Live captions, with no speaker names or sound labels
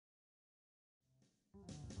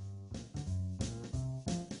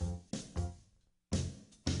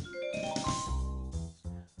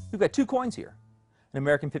We've got two coins here, an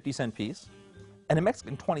American 50-cent piece and a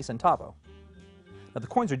Mexican 20 centavo. Now the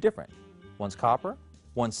coins are different. One's copper,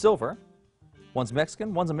 one's silver, one's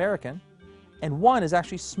Mexican, one's American, and one is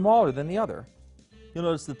actually smaller than the other. You'll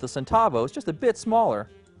notice that the centavo is just a bit smaller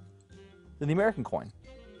than the American coin.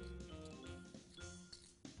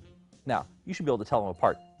 Now, you should be able to tell them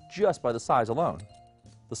apart just by the size alone.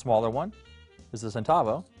 The smaller one is the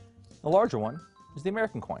centavo, the larger one is the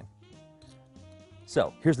American coin.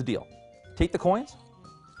 So, here's the deal. Take the coins,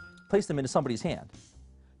 place them into somebody's hand.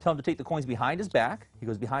 Tell him to take the coins behind his back. He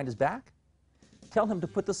goes behind his back. Tell him to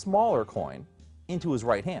put the smaller coin into his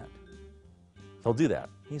right hand. He'll do that.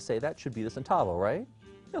 You say, that should be the centavo, right?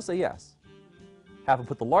 He'll say yes. Have him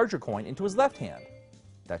put the larger coin into his left hand.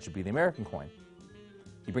 That should be the American coin.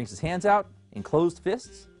 He brings his hands out in closed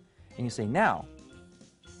fists, and you say, now,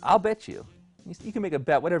 I'll bet you, you can make a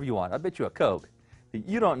bet whatever you want, I'll bet you a Coke, that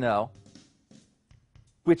you don't know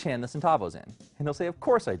which hand the centavo's in. And he'll say, of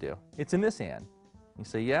course I do. It's in this hand. You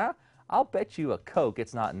say, yeah? I'll bet you a Coke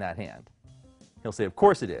it's not in that hand. He'll say, of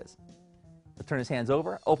course it is. He'll turn his hands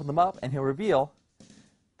over, open them up, and he'll reveal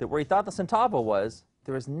that where he thought the centavo was,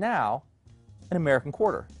 there is now an American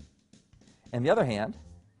quarter. And the other hand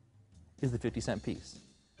is the 50-cent piece.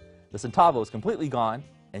 The centavo is completely gone,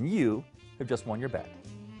 and you have just won your bet.